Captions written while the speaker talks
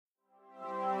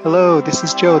Hello, this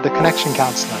is Joe, the Connection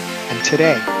Counselor, and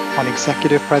today on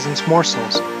Executive Presence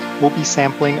Morsels, we'll be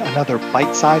sampling another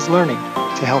bite-sized learning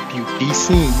to help you be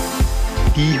seen,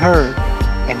 be heard,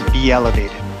 and be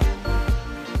elevated.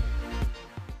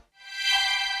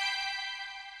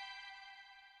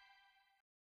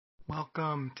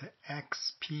 Welcome to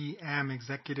XPM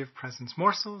Executive Presence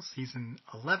Morsels, Season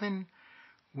 11.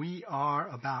 We are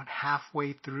about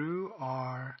halfway through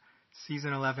our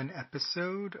Season 11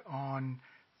 episode on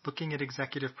looking at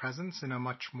executive presence in a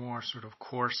much more sort of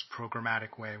course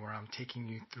programmatic way, where I'm taking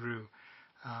you through,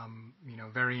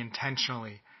 very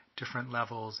intentionally different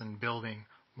levels and building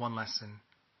one lesson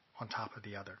on top of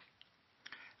the other.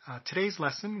 Today's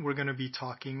lesson, we're going to be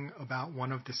talking about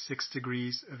one of the 6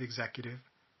 degrees of executive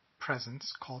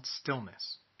presence called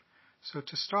stillness. So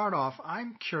to start off,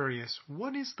 I'm curious,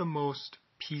 what is the most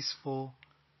peaceful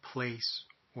place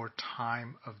or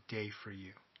time of day for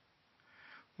you?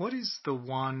 What is the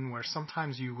one where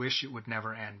sometimes you wish it would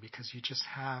never end because you just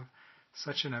have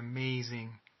such an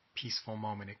amazing, peaceful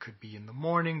moment? It could be in the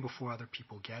morning before other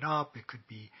people get up. It could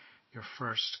be your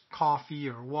first coffee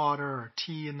or water or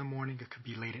tea in the morning. It could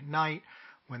be late at night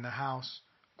when the house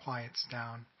quiets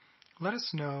down. Let us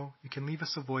know. You can leave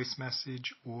us a voice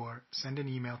message or send an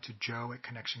email to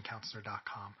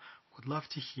joe@connectioncounselor.com. Would love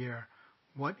to hear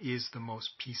what is the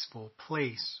most peaceful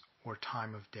place or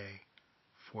time of day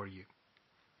for you.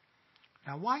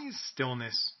 Now, why is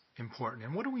stillness important,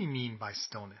 and what do we mean by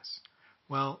stillness?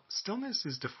 Well, stillness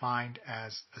is defined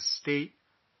as a state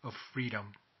of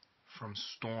freedom from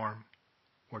storm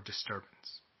or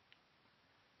disturbance.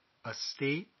 A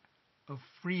state of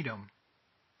freedom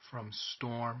from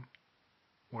storm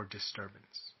or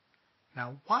disturbance.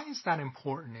 Now, why is that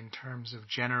important in terms of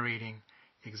generating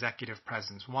executive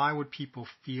presence? Why would people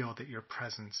feel that your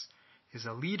presence is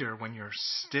a leader when you're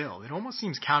still? It almost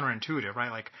seems counterintuitive,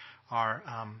 right? Like our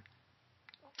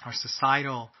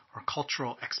societal or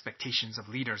cultural expectations of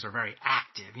leaders are very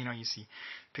active. You see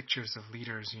pictures of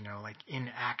leaders, like in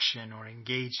action or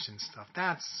engaged in stuff.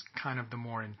 That's kind of the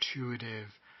more intuitive,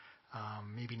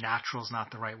 maybe natural is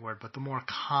not the right word, but the more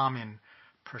common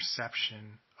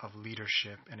perception of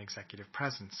leadership and executive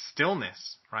presence.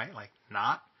 Stillness, right? Like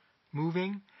not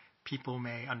moving. People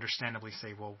may understandably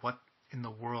say, well, what in the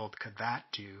world could that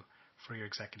do for your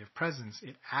executive presence?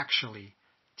 It actually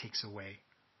takes away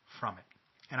from it.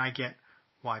 And I get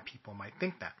why people might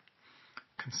think that.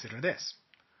 Consider this.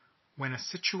 When a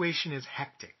situation is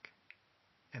hectic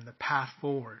and the path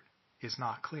forward is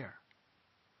not clear.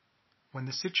 When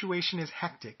the situation is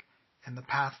hectic and the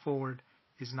path forward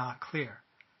is not clear,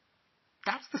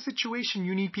 that's the situation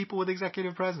you need people with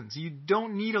executive presence. You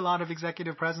don't need a lot of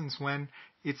executive presence when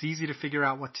it's easy to figure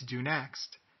out what to do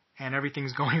next and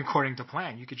everything's going according to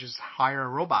plan. You could just hire a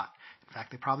robot. In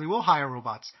fact, they probably will hire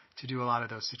robots to do a lot of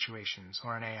those situations,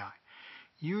 or an AI.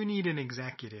 You need an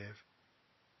executive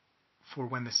for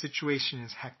when the situation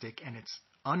is hectic and it's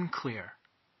unclear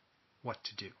what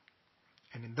to do.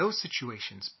 And in those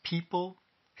situations, people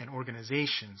and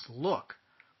organizations look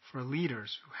for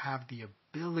leaders who have the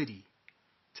ability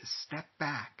to step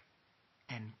back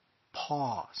and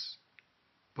pause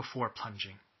before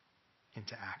plunging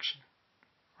into action,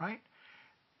 right?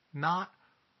 Not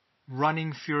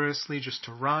running furiously just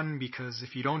to run, because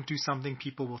if you don't do something,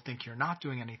 people will think you're not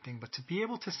doing anything, but to be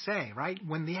able to say, right,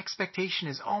 when the expectation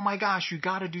is, oh my gosh, you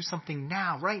got to do something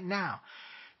now, right now,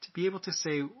 to be able to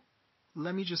say,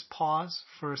 let me just pause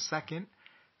for a second,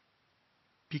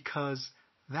 because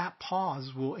that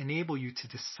pause will enable you to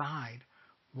decide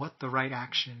what the right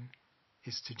action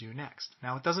is to do next.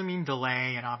 Now, it doesn't mean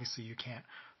delay, and obviously you can't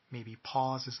maybe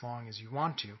pause as long as you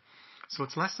want to. So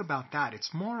it's less about that.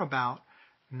 It's more about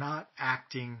not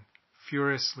acting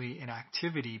furiously in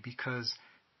activity, because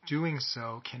doing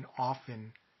so can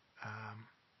often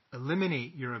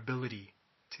eliminate your ability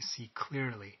to see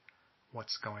clearly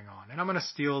what's going on. And I'm going to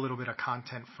steal a little bit of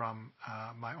content from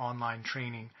my online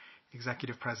training,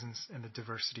 Executive Presence and the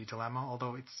Diversity Dilemma,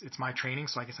 although it's my training,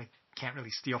 so I guess I can't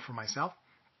really steal from myself.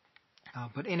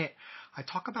 But in it, I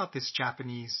talk about this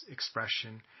Japanese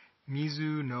expression,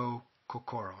 mizu no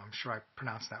kokoro. I'm sure I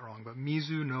pronounced that wrong, but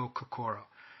mizu no kokoro,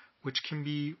 which can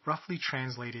be roughly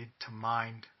translated to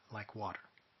mind like water.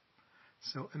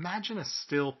 So imagine a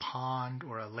still pond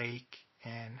or a lake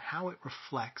and how it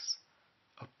reflects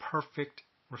a perfect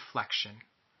reflection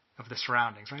of the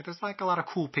surroundings, right? There's like a lot of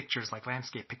cool pictures, like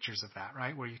landscape pictures of that,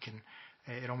 right? Where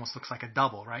it almost looks like a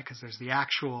double, right? Because there's the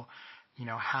actual,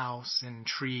 house and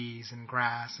trees and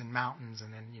grass and mountains,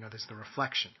 and then, there's the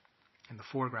reflection in the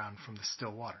foreground from the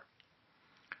still water.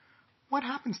 What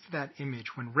happens to that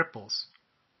image when ripples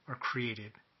are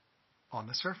created on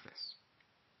the surface?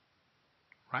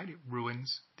 right? It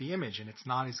ruins the image, and it's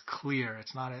not as clear,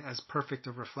 it's not as perfect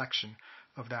a reflection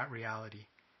of that reality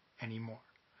anymore.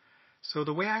 So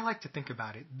the way I like to think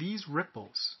about it, these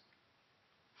ripples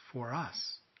for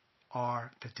us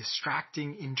are the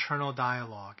distracting internal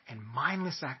dialogue and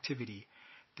mindless activity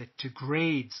that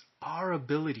degrades our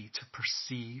ability to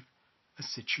perceive a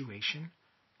situation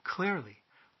clearly.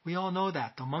 We all know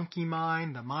that. The monkey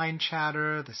mind, the mind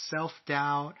chatter, the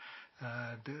self-doubt,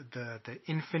 the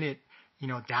infinite,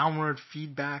 downward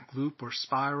feedback loop or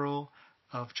spiral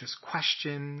of just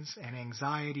questions and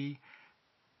anxiety,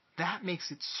 that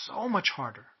makes it so much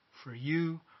harder for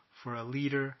you, for a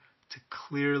leader, to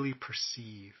clearly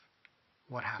perceive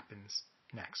what happens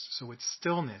next. So with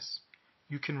stillness,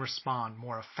 you can respond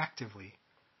more effectively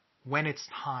when it's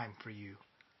time for you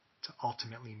to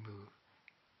ultimately move.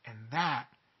 And that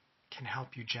can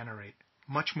help you generate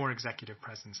much more executive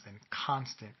presence than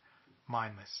constant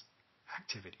mindless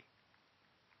activity.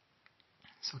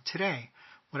 So today,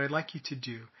 what I'd like you to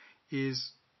do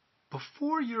is,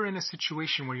 before you're in a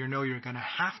situation where you know you're going to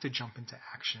have to jump into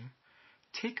action,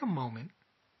 take a moment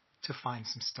to find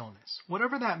some stillness.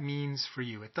 Whatever that means for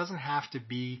you. It doesn't have to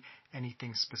be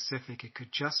anything specific. It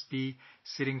could just be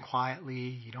sitting quietly.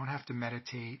 You don't have to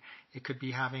meditate. It could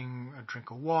be having a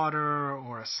drink of water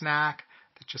or a snack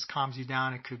that just calms you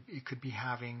down. It could be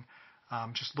having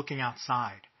just looking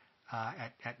outside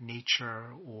at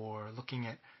nature, or looking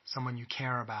at someone you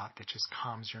care about that just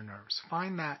calms your nerves.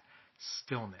 Find that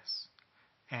stillness.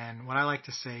 And what I like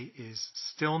to say is,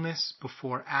 stillness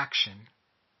before action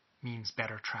means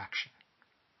better traction,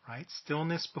 right?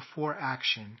 Stillness before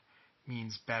action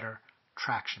means better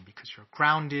traction, because you're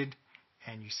grounded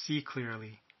and you see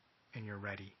clearly and you're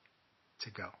ready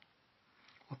to go.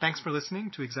 Well, thanks for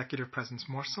listening to Executive Presence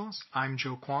Morsels. I'm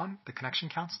Joe Kwan, the Connection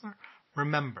Counselor.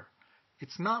 Remember,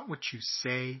 it's not what you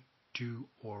say, do,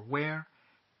 or wear.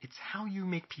 It's how you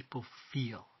make people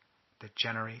feel that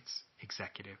generates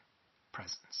executive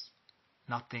presence.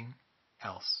 Nothing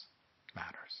else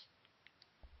matters.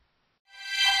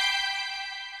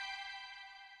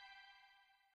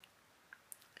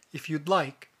 If you'd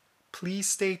like, please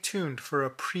stay tuned for a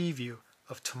preview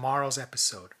of tomorrow's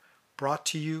episode, brought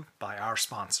to you by our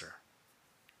sponsor.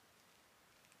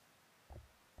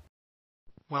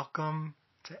 Welcome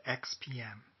to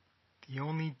XPM, the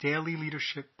only daily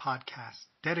leadership podcast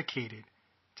dedicated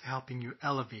to helping you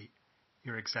elevate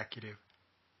your executive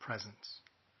presence.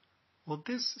 Well,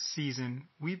 this season,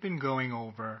 we've been going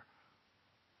over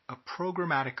a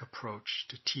programmatic approach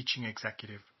to teaching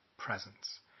executive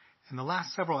presence. In the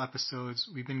last several episodes,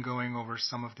 we've been going over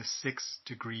some of the 6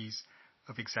 degrees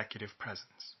of executive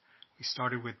presence. We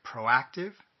started with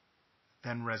proactive,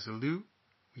 then resolute.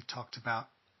 We talked about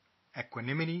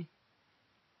equanimity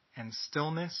and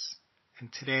stillness.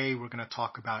 And today we're going to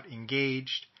talk about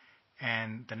engaged.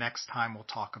 And the next time we'll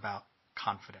talk about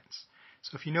confidence.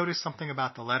 So if you notice something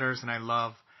about the letters, and I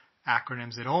love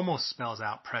acronyms, it almost spells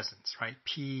out presence, right?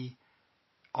 P-R-E-S-E-C,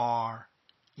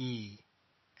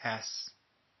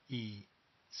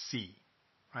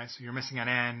 right? So you're missing an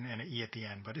N and an E at the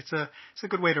end, but it's a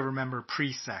good way to remember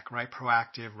pre-sec, right?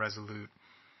 Proactive, resolute,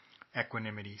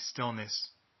 equanimity,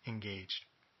 stillness, engaged,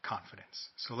 confidence.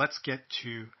 So let's get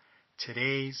to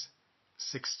today's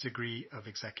 6th degree of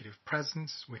executive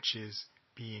presence, which is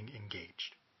being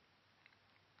engaged.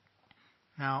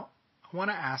 Now, I want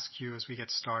to ask you as we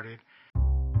get started,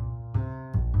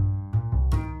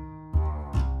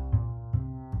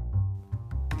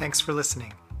 thanks for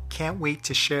listening. Can't wait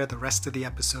to share the rest of the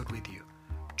episode with you.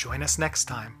 Join us next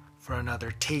time for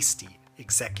another tasty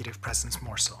executive presence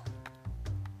morsel.